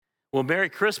Well, Merry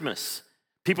Christmas.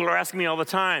 People are asking me all the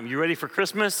time, you ready for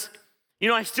Christmas?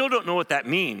 I still don't know what that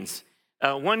means.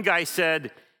 One guy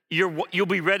said, you'll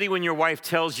be ready when your wife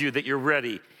tells you that you're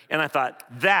ready. And I thought,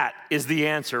 that is the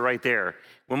answer right there.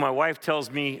 When my wife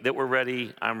tells me that we're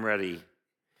ready, I'm ready.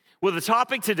 Well, the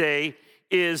topic today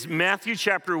is Matthew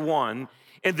chapter 1.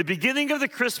 And the beginning of the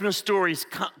Christmas stories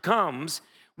comes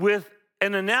with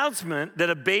an announcement that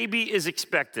a baby is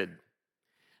expected.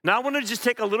 Now, I want to just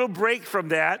take a little break from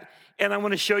that, and I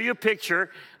want to show you a picture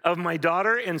of my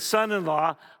daughter and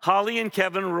son-in-law, Holly and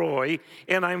Kevin Roy,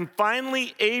 and I'm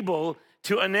finally able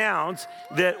to announce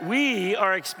that we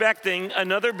are expecting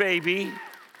another baby.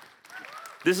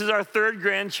 This is our third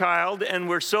grandchild, and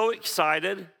we're so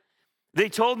excited. They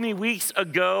told me weeks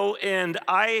ago, and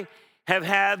I have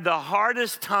had the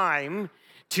hardest time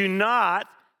to not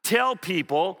tell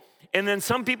people. And then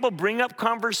some people bring up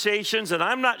conversations, and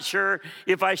I'm not sure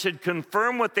if I should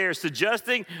confirm what they're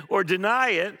suggesting or deny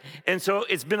it. And so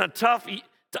it's been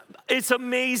it's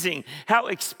amazing how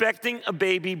expecting a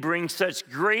baby brings such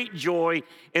great joy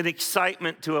and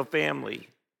excitement to a family.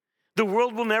 The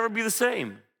world will never be the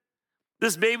same.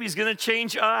 This baby's gonna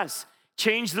change us,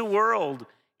 change the world.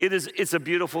 It's a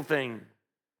beautiful thing.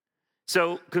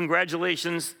 So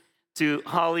congratulations to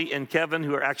Holly and Kevin,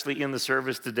 who are actually in the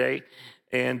service today.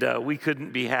 And we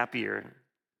couldn't be happier.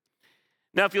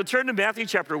 Now, if you'll turn to Matthew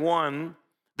chapter 1,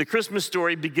 the Christmas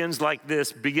story begins like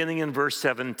this, beginning in verse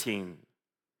 17.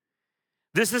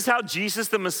 This is how Jesus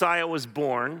the Messiah was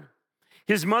born.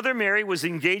 His mother Mary was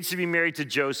engaged to be married to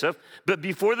Joseph, but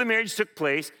before the marriage took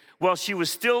place, while she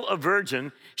was still a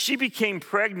virgin, she became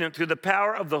pregnant through the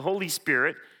power of the Holy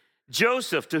Spirit.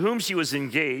 Joseph, to whom she was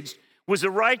engaged, was a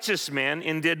righteous man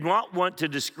and did not want to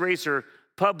disgrace her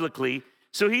publicly.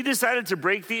 So he decided to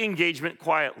break the engagement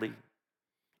quietly.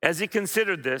 As he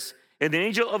considered this, an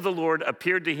angel of the Lord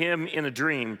appeared to him in a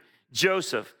dream.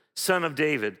 Joseph, son of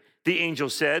David, the angel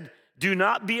said, "Do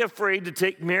not be afraid to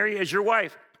take Mary as your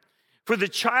wife, for the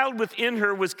child within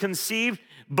her was conceived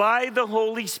by the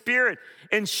Holy Spirit,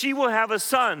 and she will have a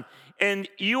son, and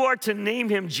you are to name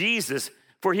him Jesus,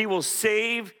 for he will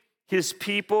save his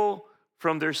people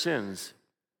from their sins."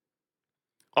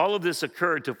 All of this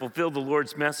occurred to fulfill the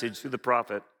Lord's message through the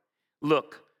prophet.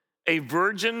 Look, a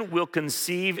virgin will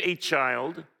conceive a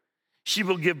child. She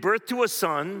will give birth to a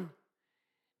son,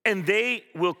 and they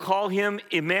will call him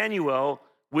Emmanuel,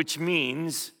 which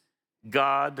means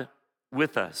God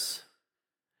with us.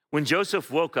 When Joseph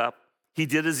woke up, he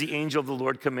did as the angel of the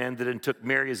Lord commanded and took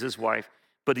Mary as his wife,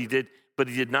 but he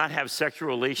did not have sexual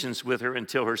relations with her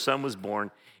until her son was born,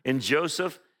 and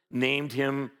Joseph named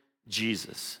him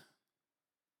Jesus.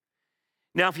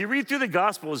 Now, if you read through the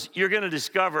Gospels, you're going to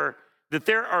discover that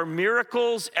there are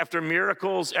miracles after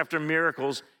miracles after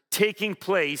miracles taking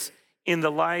place in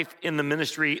the life, in the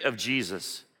ministry of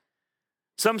Jesus.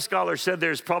 Some scholars said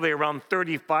there's probably around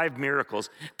 35 miracles.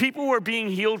 People were being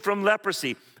healed from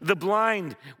leprosy. The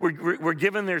blind were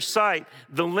given their sight.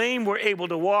 The lame were able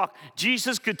to walk.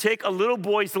 Jesus could take a little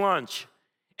boy's lunch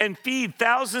and feed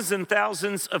thousands and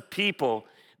thousands of people.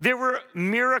 There were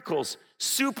miracles,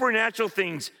 supernatural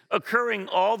things occurring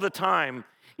all the time.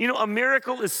 A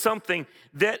miracle is something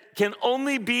that can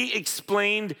only be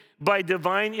explained by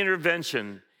divine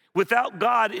intervention. Without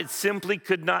God, it simply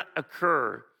could not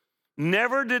occur.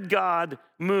 Never did God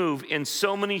move in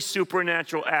so many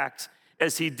supernatural acts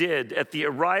as he did at the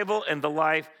arrival and the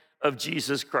life of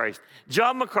Jesus Christ.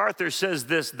 John MacArthur says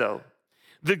this, though.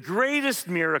 The greatest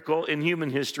miracle in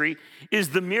human history is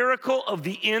the miracle of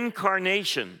the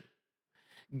incarnation.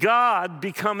 God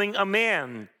becoming a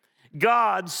man.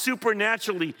 God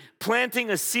supernaturally planting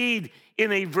a seed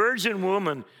in a virgin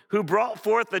woman who brought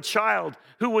forth a child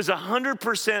who was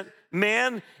 100%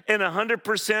 man and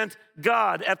 100%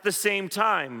 God at the same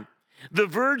time. The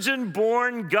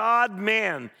virgin-born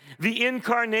God-man, the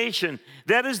incarnation,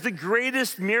 that is the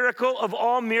greatest miracle of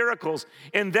all miracles.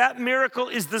 And that miracle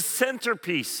is the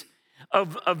centerpiece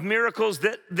of miracles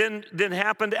that then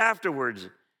happened afterwards.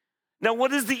 Now,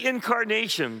 what is the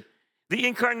incarnation? The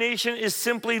incarnation is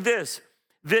simply this,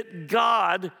 that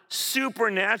God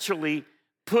supernaturally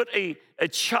put a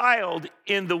child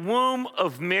in the womb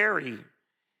of Mary.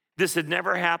 This had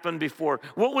never happened before.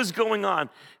 What was going on?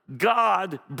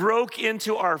 God broke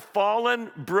into our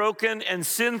fallen, broken, and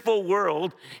sinful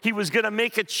world. He was going to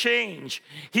make a change.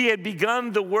 He had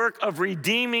begun the work of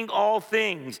redeeming all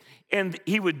things, and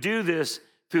he would do this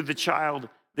through the child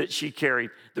that she carried.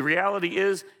 The reality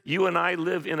is, you and I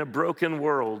live in a broken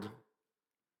world.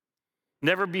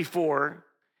 Never before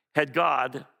had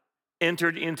God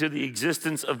entered into the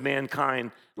existence of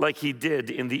mankind like he did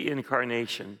in the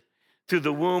incarnation. through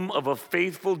the womb of a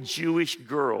faithful Jewish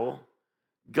girl,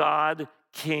 God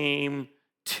came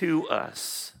to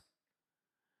us.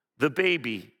 The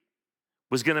baby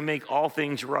was going to make all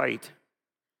things right.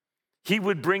 He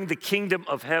would bring the kingdom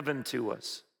of heaven to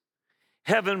us.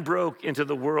 Heaven broke into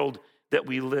the world that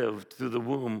we lived through the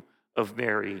womb of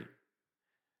Mary.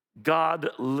 God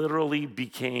literally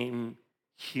became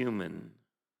human.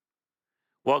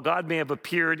 While God may have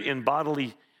appeared in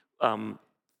bodily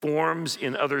forms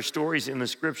in other stories in the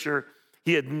scripture,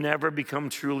 he had never become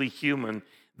truly human.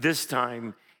 This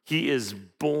time, he is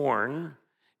born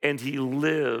and he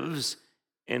lives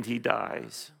and he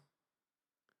dies.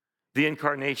 The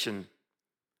incarnation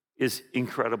is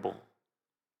incredible.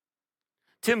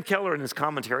 Tim Keller, in his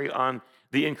commentary on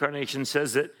the incarnation,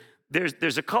 says that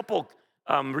there's a couple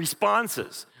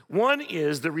responses. One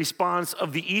is the response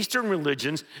of the Eastern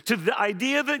religions to the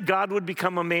idea that God would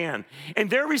become a man. And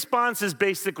their response is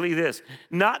basically this: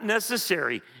 not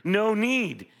necessary, no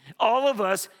need. All of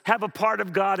us have a part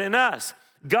of God in us.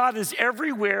 God is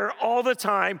everywhere all the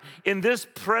time in this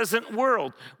present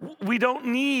world. We don't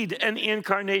need an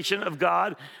incarnation of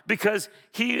God because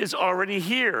he is already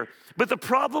here. But the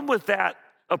problem with that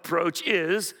approach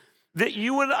is that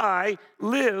you and I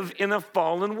live in a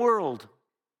fallen world.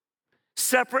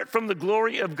 Separate from the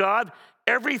glory of God,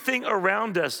 everything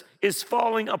around us is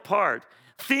falling apart.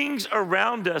 Things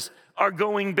around us are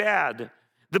going bad.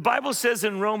 The Bible says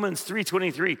in Romans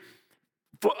 3:23,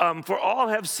 for all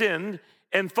have sinned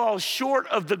and fall short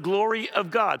of the glory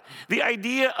of God. The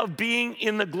idea of being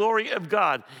in the glory of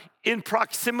God, in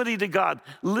proximity to God,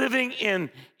 living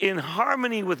in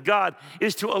harmony with God,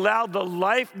 is to allow the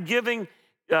life-giving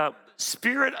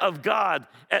Spirit of God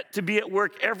to be at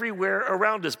work everywhere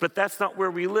around us. But that's not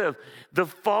where we live. The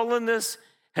fallenness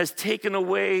has taken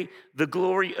away the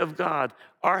glory of God.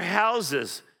 Our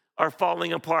houses are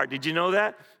falling apart. Did you know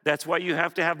that? That's why you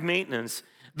have to have maintenance.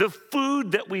 The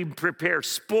food that we prepare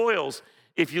spoils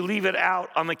if you leave it out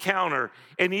on the counter.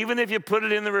 And even if you put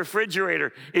it in the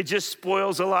refrigerator, it just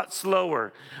spoils a lot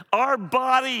slower. Our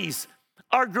bodies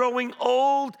are growing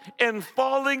old and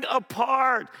falling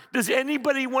apart. Does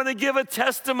anybody want to give a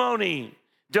testimony?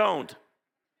 Don't.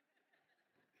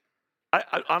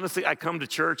 Honestly, I come to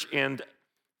church, and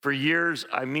for years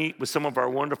I meet with some of our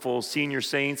wonderful senior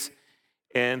saints,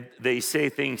 and they say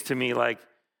things to me like,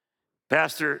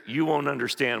 Pastor, you won't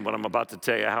understand what I'm about to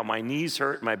tell you, how my knees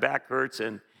hurt, my back hurts,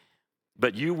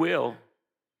 but you will.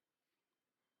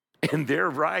 And they're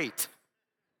right.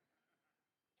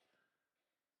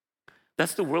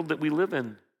 That's the world that we live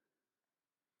in.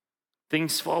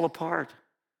 Things fall apart.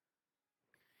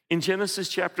 In Genesis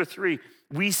chapter 3,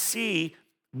 we see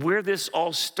where this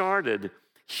all started.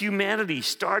 Humanity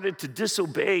started to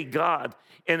disobey God.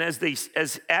 And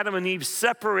as Adam and Eve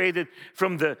separated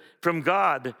from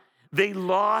God, they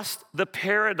lost the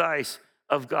paradise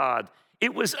of God.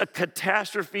 It was a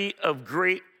catastrophe of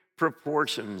great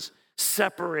proportions.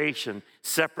 Separation,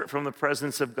 separate from the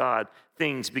presence of God,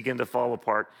 things begin to fall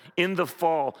apart. In the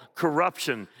fall,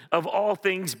 corruption of all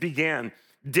things began.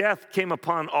 Death came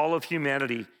upon all of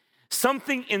humanity.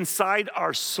 Something inside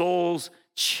our souls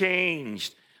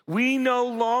changed. We no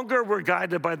longer were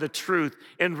guided by the truth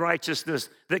and righteousness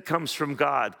that comes from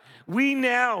God.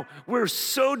 We're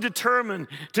so determined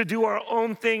to do our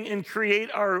own thing and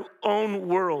create our own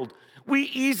world. We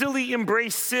easily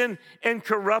embrace sin and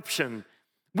corruption.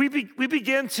 We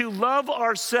begin to love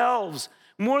ourselves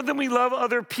more than we love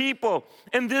other people.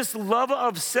 And this love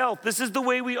of self, this is the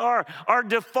way we are. Our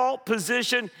default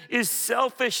position is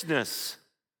selfishness.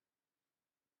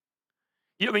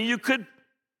 You could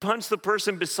punch the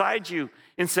person beside you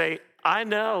and say, I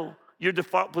know your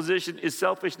default position is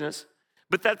selfishness,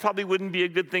 but that probably wouldn't be a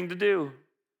good thing to do.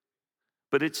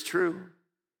 But it's true.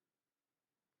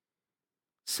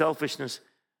 Selfishness.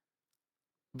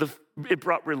 It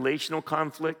brought relational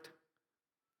conflict.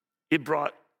 It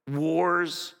brought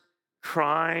wars,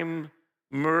 crime,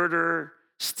 murder,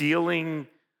 stealing,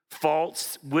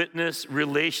 false witness,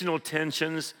 relational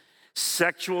tensions,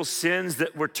 sexual sins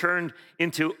that were turned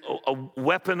into a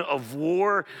weapon of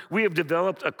war. We have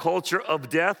developed a culture of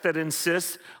death that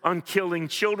insists on killing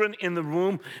children in the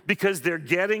womb because they're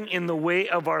getting in the way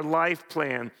of our life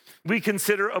plan. We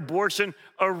consider abortion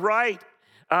a right,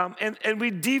 and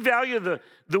we devalue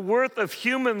the worth of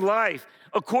human life.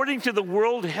 According to the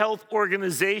World Health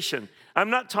Organization, I'm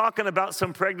not talking about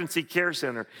some pregnancy care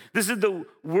center. This is the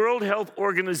World Health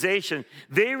Organization.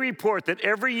 They report that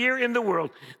every year in the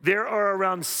world, there are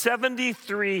around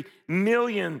 73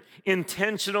 million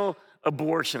intentional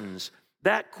abortions.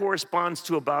 That corresponds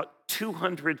to about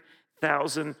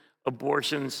 200,000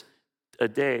 abortions a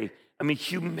day. I mean,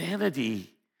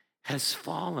 humanity has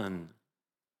fallen.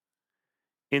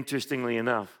 Interestingly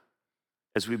enough,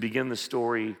 as we begin the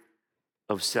story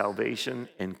of salvation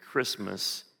and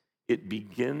Christmas, it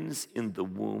begins in the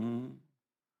womb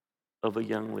of a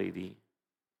young lady.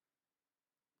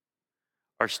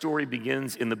 Our story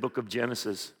begins in the book of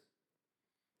Genesis.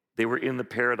 They were in the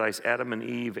paradise, Adam and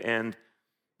Eve, and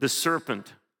the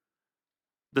serpent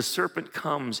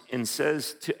comes and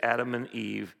says to Adam and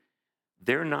Eve,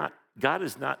 God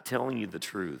is not telling you the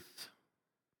truth.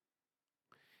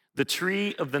 The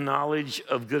tree of the knowledge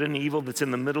of good and evil that's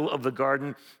in the middle of the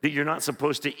garden that you're not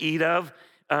supposed to eat of,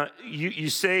 you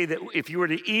say that if you were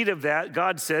to eat of that,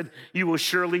 God said, you will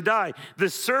surely die. The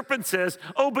serpent says,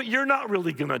 oh, but you're not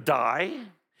really going to die.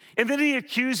 And then he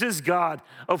accuses God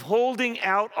of holding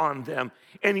out on them.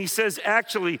 And he says,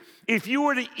 actually, if you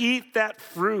were to eat that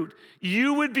fruit,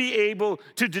 you would be able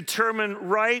to determine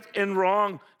right and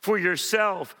wrong for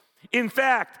yourself. In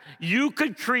fact, you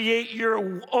could create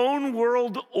your own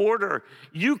world order.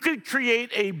 You could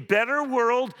create a better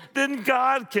world than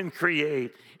God can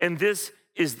create. And this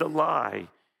is the lie.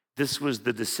 This was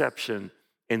the deception.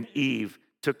 And Eve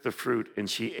took the fruit and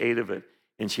she ate of it.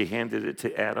 And she handed it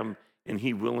to Adam, and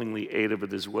he willingly ate of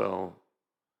it as well.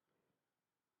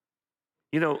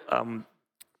 You know,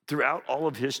 throughout all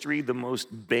of history, the most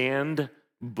banned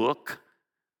book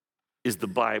is the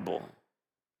Bible.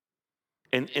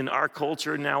 And in our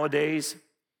culture nowadays,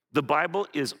 the Bible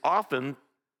is often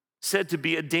said to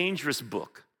be a dangerous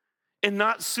book and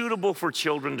not suitable for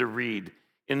children to read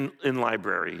in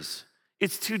libraries.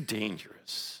 It's too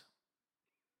dangerous.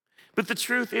 But the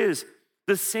truth is,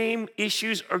 the same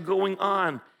issues are going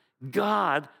on.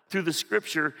 God, through the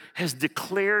scripture, has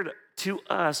declared to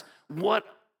us what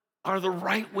are the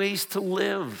right ways to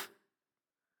live.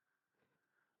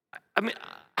 I mean,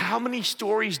 how many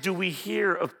stories do we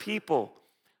hear of people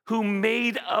who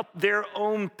made up their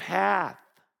own path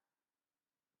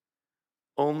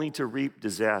only to reap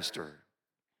disaster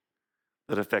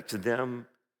that affects them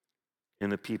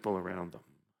and the people around them?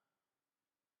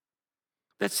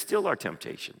 That's still our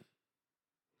temptation.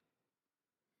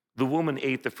 The woman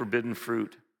ate the forbidden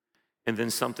fruit, and then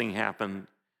something happened.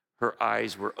 Her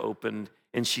eyes were opened,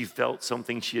 and she felt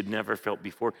something she had never felt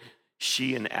before.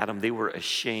 She and Adam, they were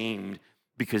ashamed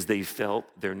because they felt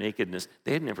their nakedness.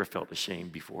 They had never felt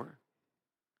ashamed before.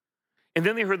 And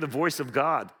then they heard the voice of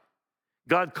God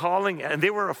calling, and they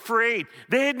were afraid.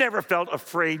 They had never felt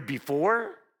afraid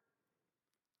before.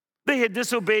 They had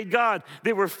disobeyed God.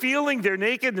 They were feeling their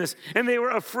nakedness, and they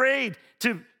were afraid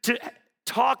to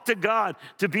talk to God,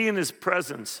 to be in his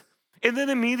presence. And then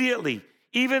immediately,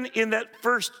 even in that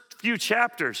first few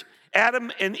chapters,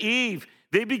 Adam and Eve,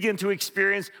 they begin to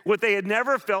experience what they had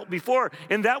never felt before,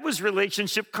 and that was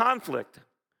relationship conflict.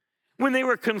 When they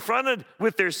were confronted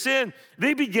with their sin,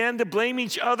 they began to blame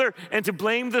each other and to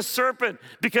blame the serpent,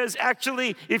 because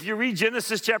actually, if you read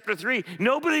Genesis chapter 3,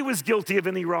 nobody was guilty of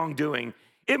any wrongdoing.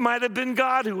 It might have been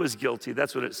God who was guilty.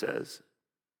 That's what it says.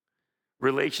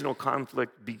 Relational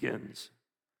conflict begins.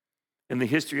 And the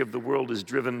history of the world is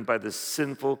driven by this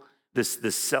sinful,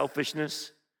 this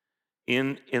selfishness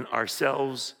in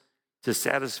ourselves to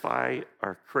satisfy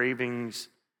our cravings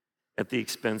at the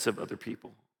expense of other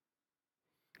people.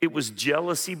 It was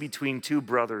jealousy between two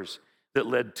brothers that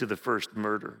led to the first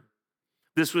murder.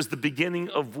 This was the beginning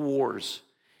of wars.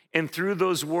 And through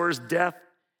those wars, death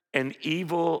and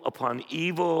evil upon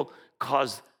evil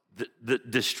caused the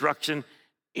destruction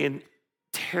in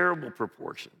terrible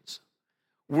proportions.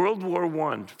 World War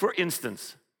I, for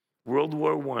instance, World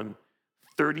War I,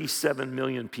 37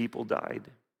 million people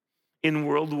died. In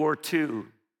World War II,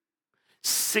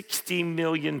 60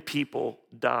 million people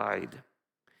died.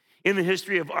 In the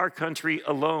history of our country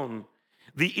alone,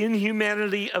 the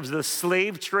inhumanity of the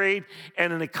slave trade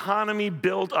and an economy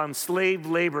built on slave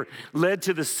labor led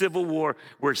to the Civil War,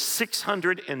 where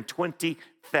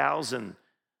 620,000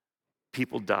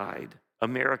 people died.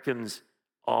 Americans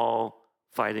all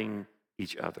fighting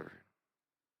each other.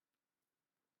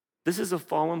 This is a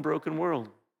fallen, broken world.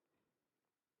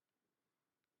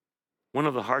 One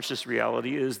of the harshest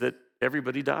reality is that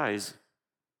everybody dies.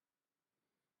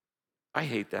 I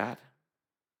hate that.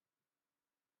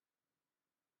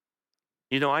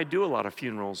 You know, I do a lot of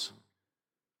funerals,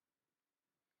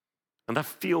 and I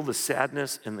feel the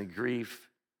sadness and the grief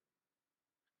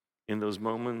in those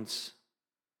moments.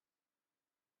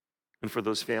 And for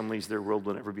those families, their world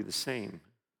will never be the same.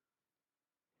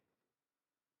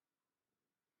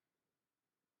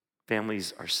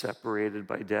 Families are separated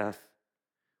by death,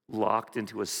 locked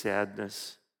into a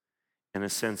sadness and a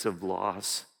sense of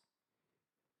loss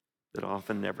that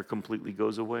often never completely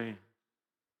goes away.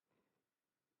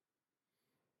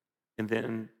 And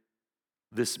then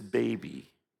this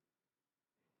baby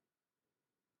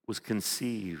was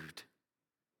conceived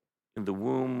in the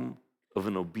womb of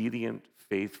an obedient,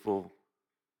 faithful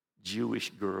Jewish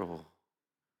girl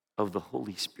of the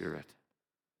Holy Spirit.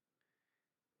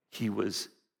 He was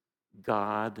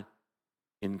God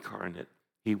incarnate.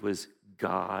 He was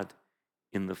God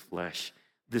in the flesh.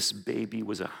 This baby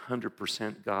was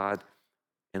 100% God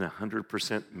and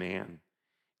 100% man.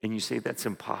 And you say that's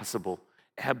impossible.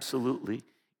 Absolutely.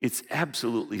 It's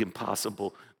absolutely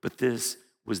impossible. But this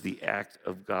was the act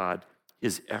of God,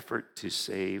 his effort to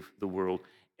save the world.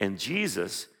 And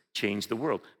Jesus changed the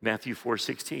world. Matthew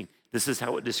 4:16. This is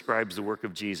how it describes the work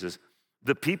of Jesus.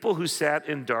 The people who sat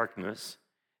in darkness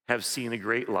have seen a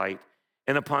great light.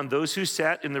 And upon those who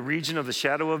sat in the region of the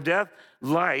shadow of death,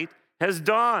 light has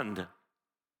dawned.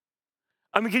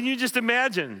 I mean, can you just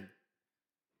imagine?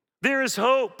 There is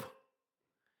hope.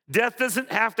 Death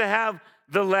doesn't have to have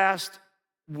the last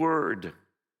word.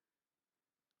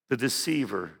 The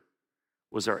deceiver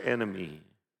was our enemy,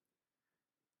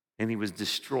 and he was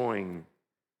destroying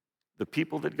the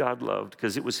people that God loved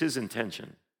because it was his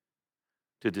intention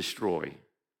to destroy.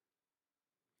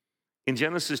 In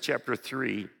Genesis chapter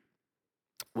 3,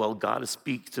 while God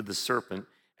speaks to the serpent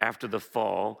after the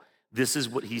fall, this is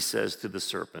what he says to the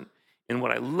serpent. And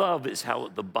what I love is how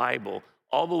the Bible,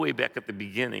 all the way back at the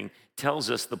beginning, tells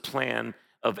us the plan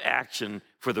of action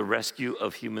for the rescue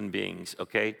of human beings,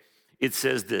 okay? It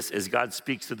says this, as God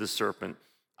speaks to the serpent,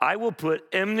 I will put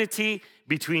enmity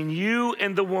between you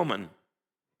and the woman,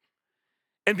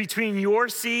 and between your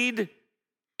seed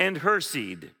and her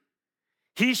seed.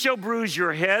 He shall bruise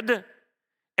your head,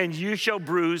 and you shall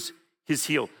bruise his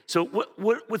heel. So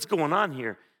what's going on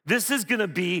here? This is going to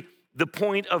be the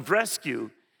point of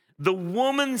rescue. The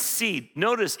woman's seed,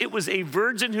 notice it was a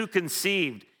virgin who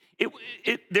conceived.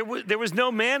 There was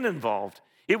no man involved.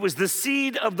 It was the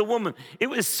seed of the woman. It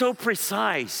was so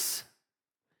precise.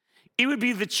 It would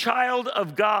be the child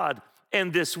of God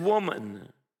and this woman.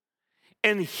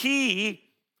 And he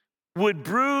would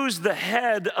bruise the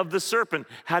head of the serpent.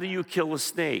 How do you kill a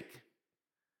snake?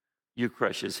 You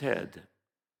crush his head.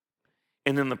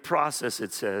 And in the process,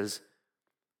 it says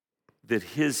that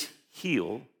his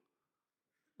heel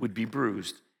would be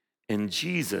bruised. And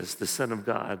Jesus, the Son of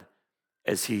God,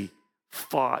 as he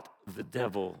fought the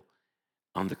devil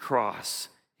on the cross,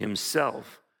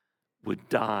 himself would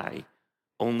die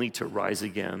only to rise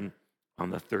again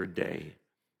on the third day.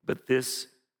 But this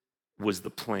was the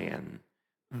plan.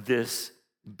 This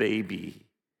baby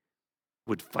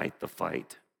would fight the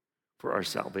fight for our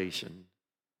salvation.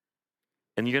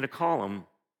 And you're going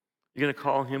to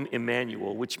call him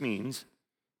Emmanuel, which means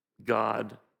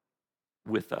God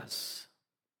with us.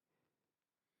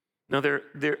 Now,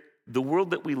 the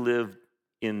world that we live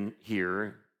in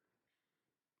here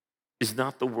is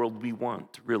not the world we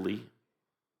want, really.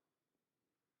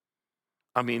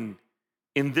 I mean,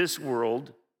 in this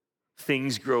world,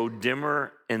 things grow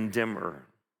dimmer and dimmer.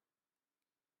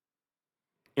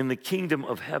 In the kingdom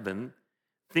of heaven,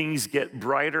 things get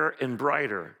brighter and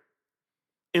brighter.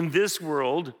 In this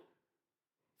world,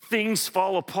 things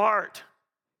fall apart.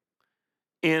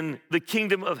 In the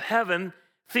kingdom of heaven,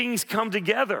 things come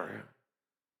together.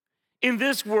 In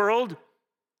this world,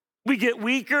 we get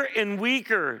weaker and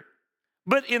weaker.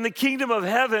 But in the kingdom of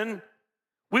heaven,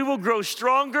 we will grow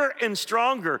stronger and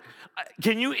stronger.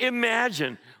 Can you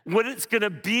imagine what it's going to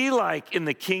be like in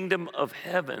the kingdom of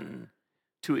heaven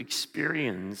to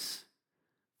experience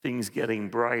things getting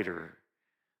brighter,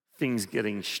 things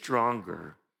getting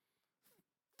stronger,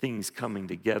 things coming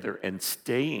together and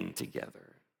staying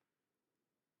together?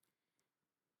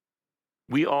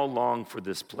 We all long for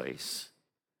this place.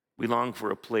 We long for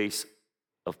a place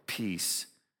of peace.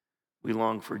 We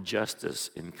long for justice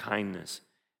and kindness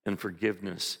and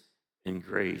forgiveness and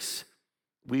grace.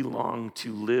 We long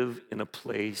to live in a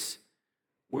place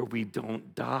where we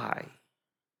don't die,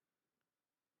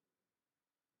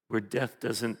 where death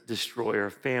doesn't destroy our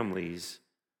families,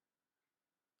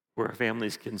 where our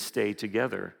families can stay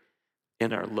together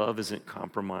and our love isn't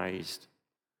compromised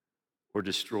or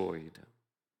destroyed.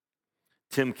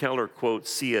 Tim Keller quotes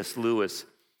C.S. Lewis,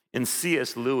 and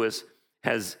C.S. Lewis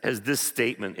has this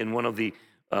statement in one of the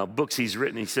books he's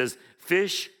written. He says,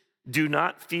 fish do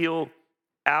not feel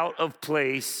out of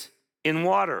place in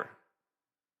water.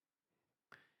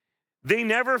 They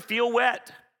never feel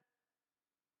wet.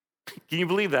 Can you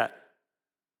believe that?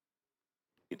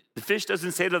 The fish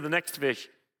doesn't say to the next fish,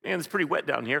 man, it's pretty wet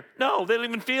down here. No, they don't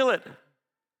even feel it.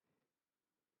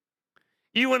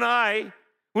 You and I,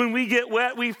 when we get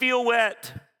wet, we feel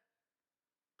wet.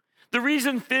 The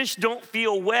reason fish don't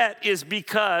feel wet is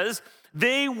because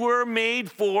They were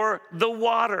made for the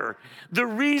water. The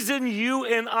reason you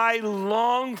and I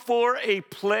long for a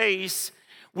place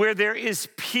where there is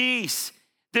peace,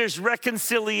 there's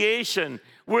reconciliation,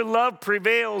 where love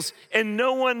prevails and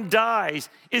no one dies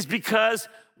is because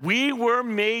we were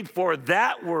made for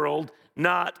that world,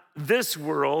 not this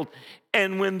world.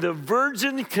 And when the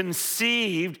virgin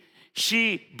conceived,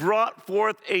 she brought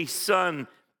forth a son,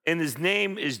 and his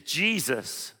name is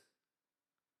Jesus.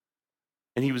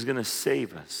 And he was going to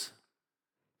save us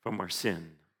from our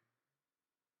sin.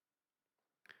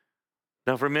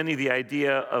 Now, for many, the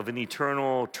idea of an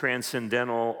eternal,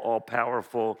 transcendental,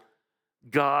 all-powerful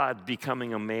God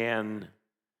becoming a man,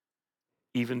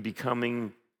 even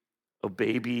becoming a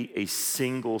baby, a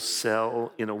single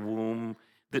cell in a womb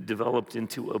that developed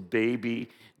into a baby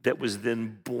that was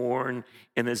then born,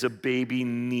 and as a baby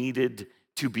needed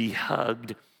to be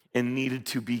hugged and needed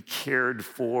to be cared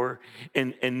for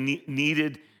and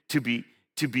needed to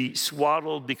be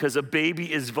swaddled because a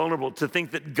baby is vulnerable. To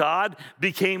think that God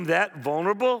became that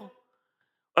vulnerable?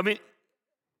 I mean,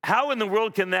 how in the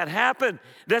world can that happen?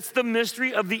 That's the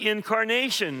mystery of the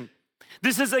incarnation.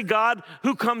 This is a God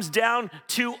who comes down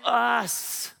to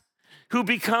us, who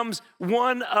becomes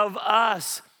one of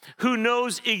us, who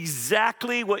knows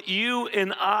exactly what you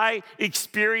and I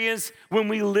experience when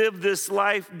we live this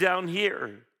life down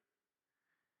here.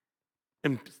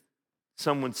 And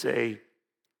some would say,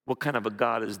 what kind of a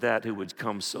God is that who would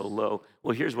come so low?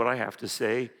 Well, here's what I have to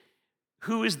say.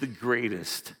 Who is the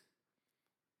greatest?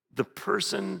 The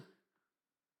person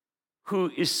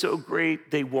who is so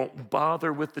great they won't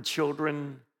bother with the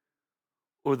children,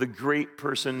 or the great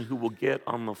person who will get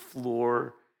on the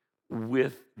floor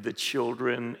with the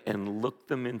children and look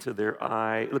them into their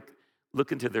eye,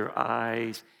 look into their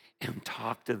eyes and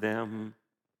talk to them?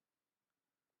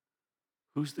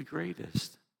 Who's the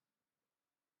greatest?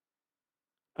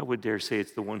 I would dare say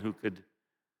it's the one who could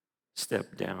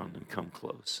step down and come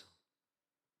close.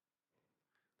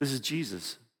 This is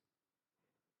Jesus.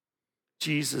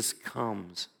 Jesus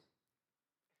comes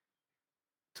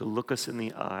to look us in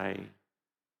the eye,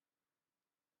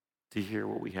 to hear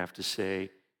what we have to say,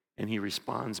 and he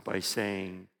responds by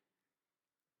saying,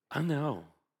 I know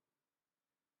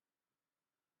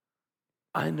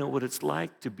what it's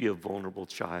like to be a vulnerable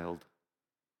child.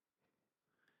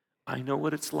 I know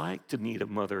what it's like to need a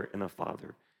mother and a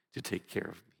father to take care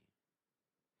of me.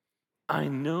 I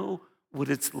know what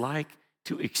it's like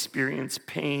to experience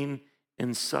pain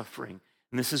and suffering.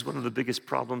 And this is one of the biggest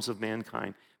problems of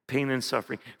mankind, pain and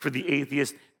suffering. For the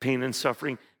atheist, pain and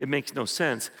suffering, it makes no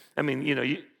sense. I mean,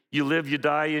 you live, you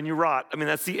die, and you rot. I mean,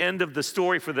 that's the end of the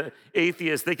story for the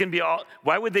atheist. They can be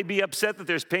why would they be upset that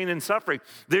there's pain and suffering?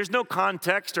 There's no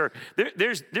context or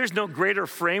there's no greater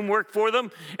framework for them.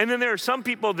 And then there are some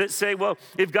people that say, well,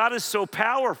 if God is so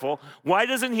powerful, why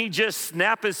doesn't he just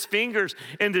snap his fingers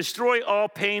and destroy all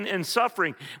pain and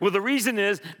suffering? Well, the reason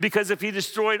is because if he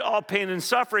destroyed all pain and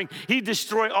suffering, he'd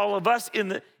destroy all of us in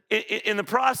the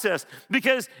process,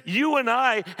 because you and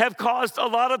I have caused a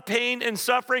lot of pain and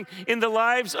suffering in the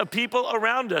lives of people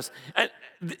around us.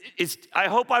 I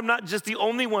hope I'm not just the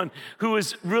only one who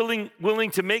is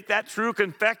willing to make that true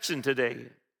confession today.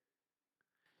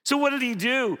 So what did he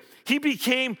do? He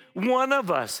became one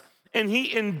of us, and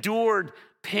he endured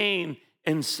pain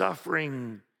and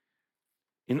suffering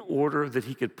in order that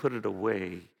he could put it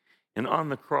away. And on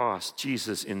the cross,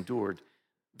 Jesus endured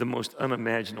the most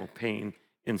unimaginable pain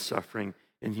in suffering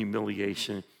and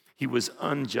humiliation. He was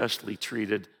unjustly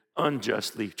treated,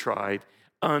 unjustly tried,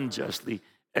 unjustly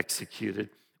executed.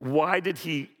 Why did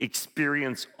he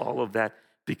experience all of that?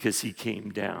 Because he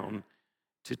came down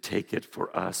to take it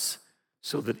for us,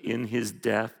 so that in his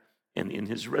death and in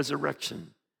his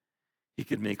resurrection, he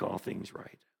could make all things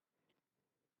right.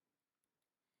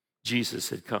 Jesus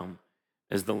had come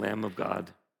as the Lamb of God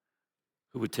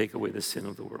who would take away the sin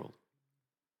of the world.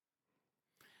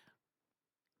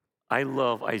 I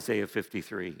love Isaiah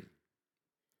 53.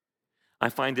 I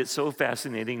find it so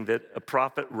fascinating that a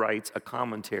prophet writes a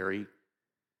commentary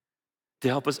to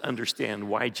help us understand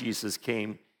why Jesus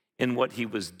came and what he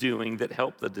was doing that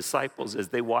helped the disciples as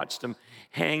they watched him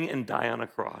hang and die on a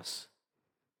cross.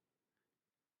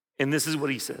 And this is what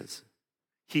he says.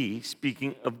 He,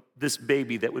 speaking of this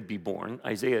baby that would be born,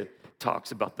 Isaiah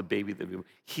talks about the baby that would be born.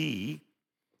 He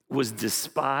was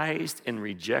despised and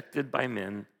rejected by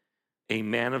men, a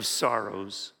man of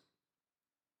sorrows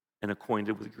and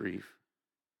acquainted with grief.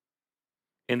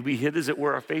 And we hid, as it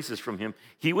were, our faces from him.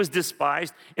 He was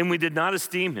despised, and we did not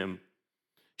esteem him.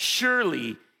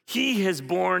 Surely he has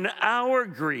borne our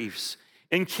griefs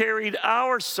and carried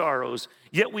our sorrows,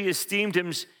 yet we esteemed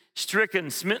him stricken,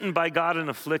 smitten by God, and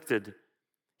afflicted.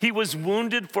 He was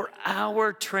wounded for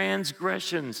our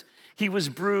transgressions. He was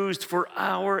bruised for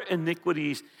our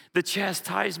iniquities. The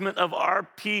chastisement of our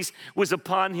peace was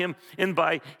upon him, and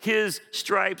by his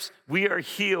stripes we are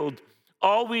healed.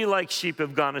 All we like sheep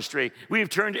have gone astray. We have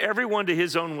turned everyone to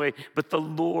his own way, but the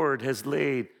Lord has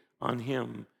laid on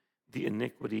him the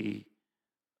iniquity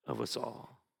of us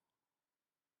all.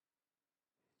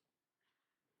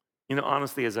 You know,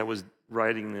 honestly, as I was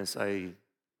writing this, I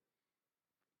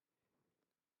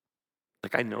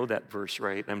know that verse,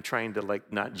 right? I'm trying to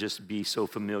not just be so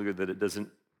familiar that it doesn't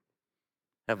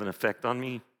have an effect on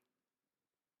me.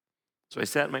 So I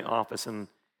sat in my office and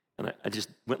I just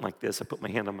went like this. I put my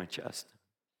hand on my chest.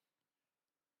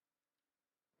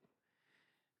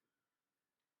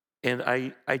 And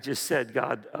I just said,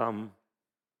 God,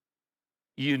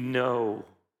 you know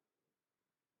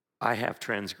I have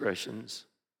transgressions.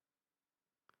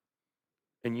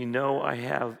 And you know I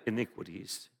have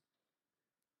iniquities.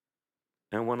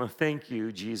 And I want to thank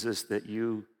you, Jesus, that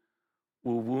you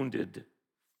were wounded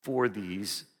for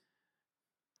these.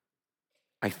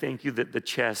 I thank you that the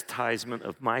chastisement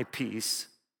of my peace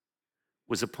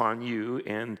was upon you,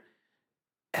 and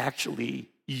actually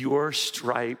your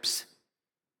stripes,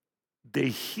 they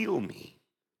heal me.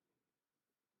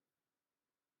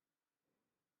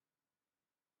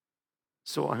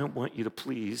 So I want you to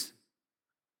please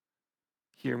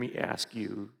hear me ask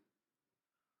you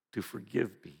to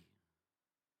forgive me.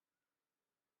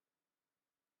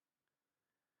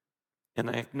 And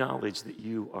I acknowledge that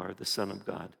you are the Son of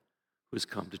God who has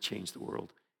come to change the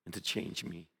world and to change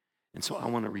me. And so I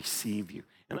want to receive you.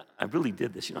 And I really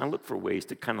did this. I look for ways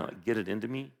to kind of get it into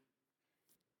me.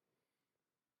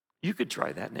 You could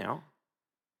try that now.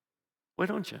 Why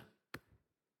don't you?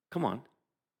 Come on.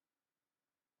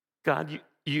 God,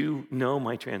 you know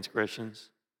my transgressions.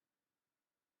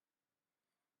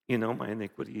 You know my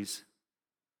iniquities.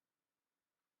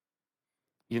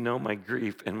 You know my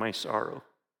grief and my sorrow.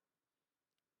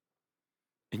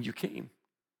 And you came.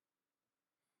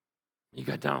 You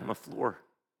got down on the floor.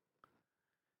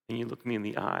 And you looked me in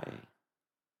the eye.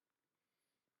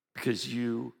 Because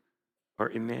you are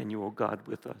Emmanuel, God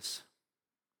with us.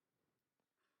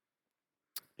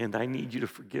 And I need you to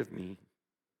forgive me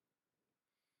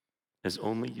as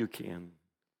only you can.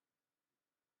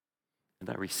 And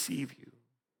I receive you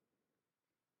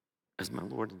as my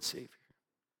Lord and Savior.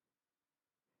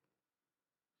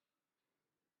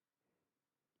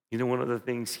 You know, one of the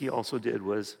things he also did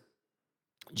was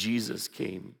Jesus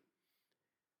came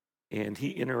and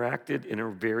he interacted in a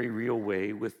very real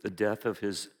way with the death of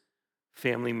his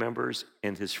family members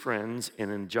and his friends.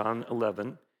 And in John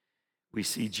 11, we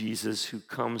see Jesus who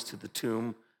comes to the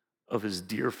tomb of his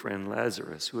dear friend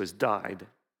Lazarus, who has died.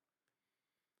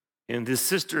 And his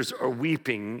sisters are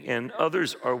weeping and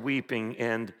others are weeping.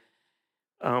 And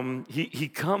he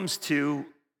comes to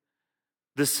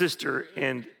the sister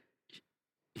and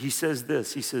he says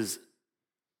this. He says,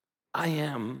 I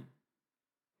am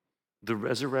the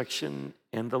resurrection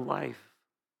and the life.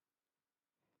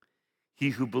 He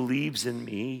who believes in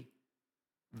me,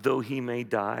 though he may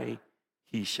die,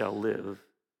 he shall live.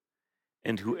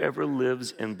 And whoever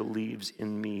lives and believes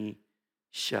in me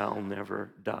shall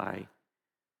never die.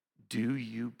 Do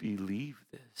you believe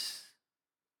this?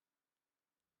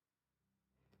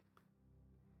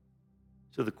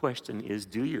 So the question is,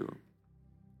 do you?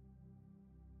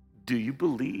 Do you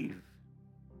believe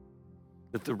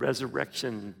that the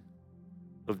resurrection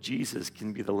of Jesus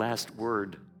can be the last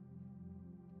word?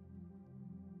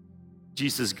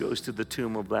 Jesus goes to the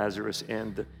tomb of Lazarus,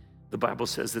 and the Bible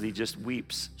says that he just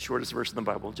weeps. Shortest verse in the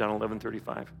Bible, John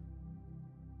 11:35.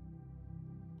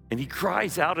 And he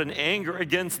cries out in anger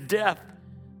against death.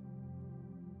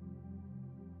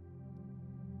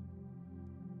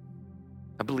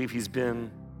 I believe he's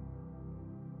been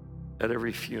at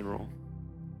every funeral.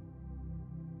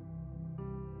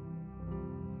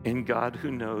 And God,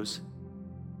 who knows,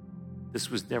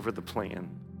 this was never the plan.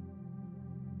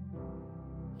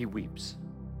 He weeps.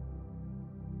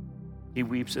 He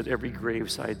weeps at every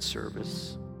graveside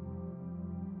service.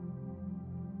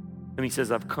 And he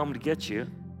says, I've come to get you.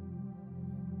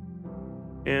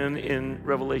 And in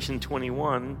Revelation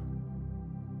 21,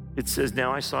 it says,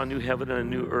 now I saw a new heaven and a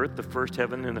new earth. The first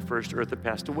heaven and the first earth had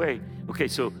passed away. Okay,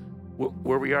 so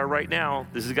where we are right now,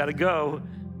 this has got to go.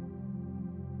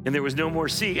 And there was no more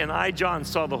sea. And I, John,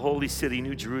 saw the holy city,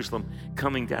 New Jerusalem,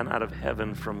 coming down out of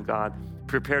heaven from God,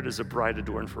 prepared as a bride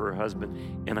adorned for her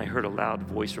husband. And I heard a loud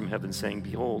voice from heaven saying,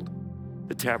 behold,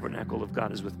 the tabernacle of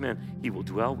God is with men. He will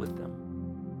dwell with them.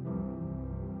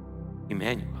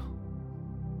 Emmanuel.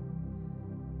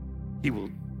 He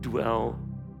will dwell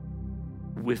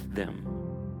with them.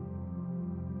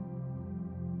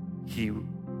 they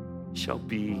shall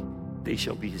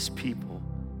be his people.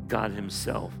 God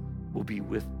himself will be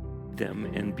with them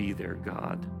and be their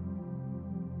God.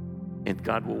 And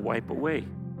God will wipe away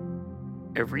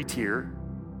every tear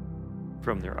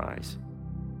from their eyes.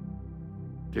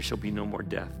 There shall be no more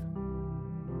death,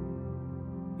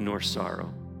 nor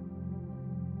sorrow,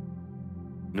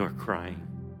 nor crying.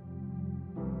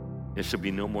 There shall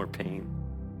be no more pain,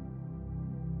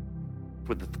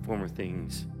 for the former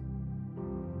things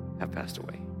have passed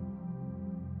away.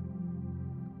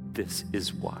 This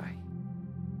is why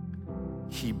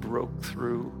he broke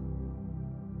through.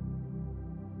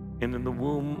 And in the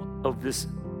womb of this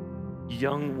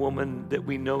young woman that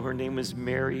we know her name is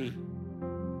Mary,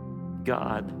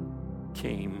 God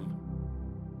came.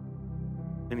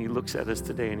 And he looks at us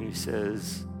today and he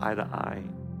says, eye to eye,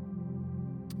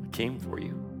 I came for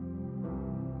you.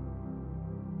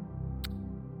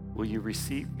 Will you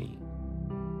receive me?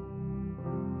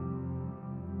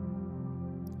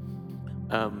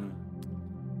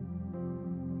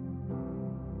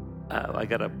 I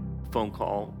got a phone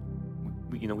call.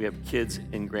 We have kids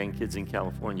and grandkids in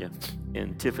California.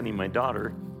 And Tiffany, my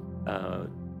daughter,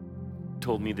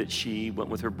 told me that she went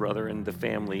with her brother and the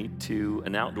family to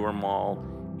an outdoor mall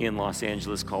in Los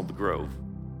Angeles called The Grove.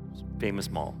 Famous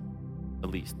mall, at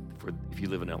least if you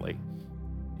live in LA.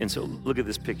 And so look at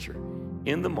this picture.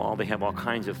 In the mall, they have all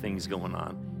kinds of things going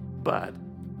on. But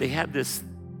they have this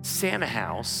Santa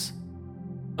house,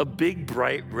 a big,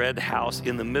 bright red house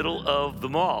in the middle of the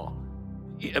mall.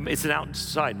 It's an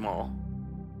outside mall.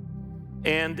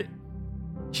 And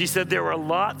she said there were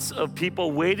lots of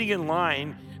people waiting in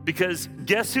line because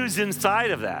guess who's inside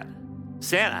of that?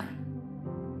 Santa.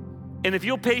 And if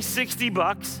you'll pay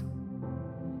 $60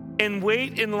 and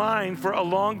wait in line for a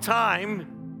long time,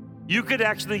 you could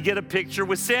actually get a picture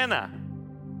with Santa.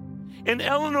 And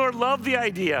Eleanor loved the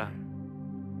idea,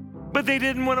 but they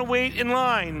didn't want to wait in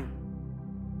line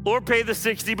or pay the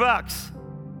 $60.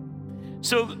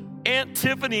 So Aunt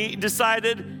Tiffany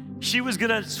decided she was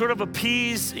gonna sort of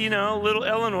appease, little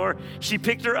Eleanor. She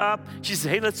picked her up. She said,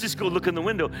 hey, let's just go look in the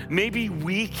window. Maybe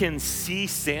we can see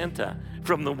Santa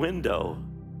from the window.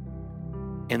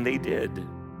 And they did.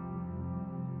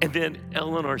 And then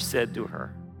Eleanor said to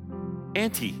her,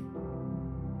 Auntie,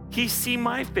 he see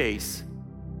my face.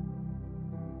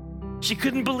 She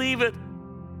couldn't believe it.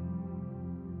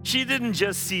 She didn't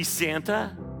just see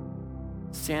Santa.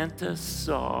 Santa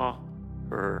saw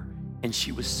her, and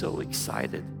she was so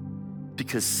excited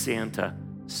because Santa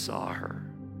saw her.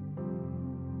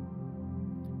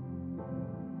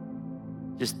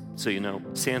 Just so you know,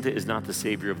 Santa is not the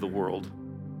savior of the world.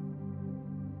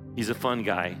 He's a fun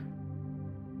guy.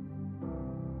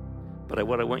 But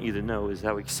what I want you to know is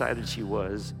how excited she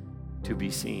was to be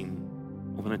seen.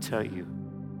 I want to tell you,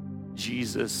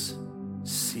 Jesus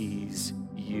sees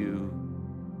you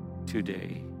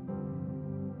today.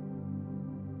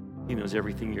 He knows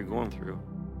everything you're going through.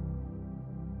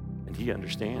 And he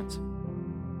understands.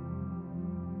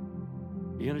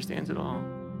 He understands it all.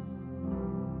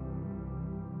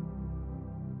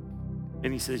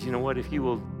 And he says, you know what? If you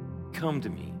will come to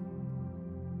me,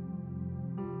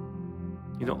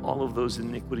 all of those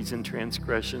iniquities and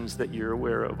transgressions that you're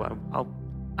aware of,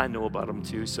 I know about them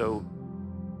too. So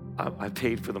I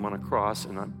paid for them on a cross,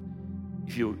 and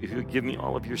if you give me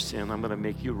all of your sin, I'm going to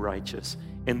make you righteous.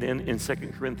 And then in 2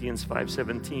 Corinthians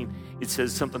 5:17, it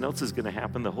says something else is going to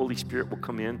happen. The Holy Spirit will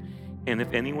come in, and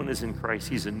if anyone is in Christ,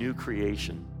 he's a new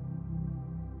creation.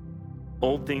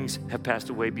 Old things have passed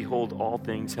away. Behold, all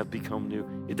things have become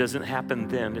new. It doesn't happen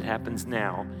then. It happens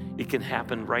now. It can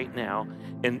happen right now.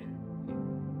 And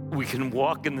we can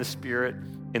walk in the Spirit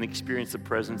and experience the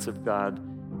presence of God,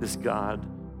 this God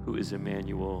who is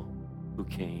Emmanuel, who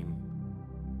came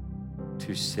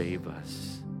to save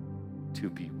us, to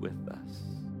be with us.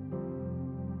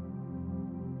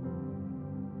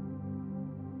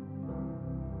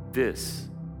 This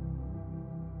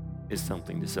is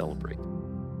something to celebrate.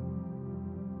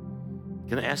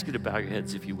 Can I ask you to bow your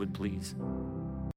heads if you would, please?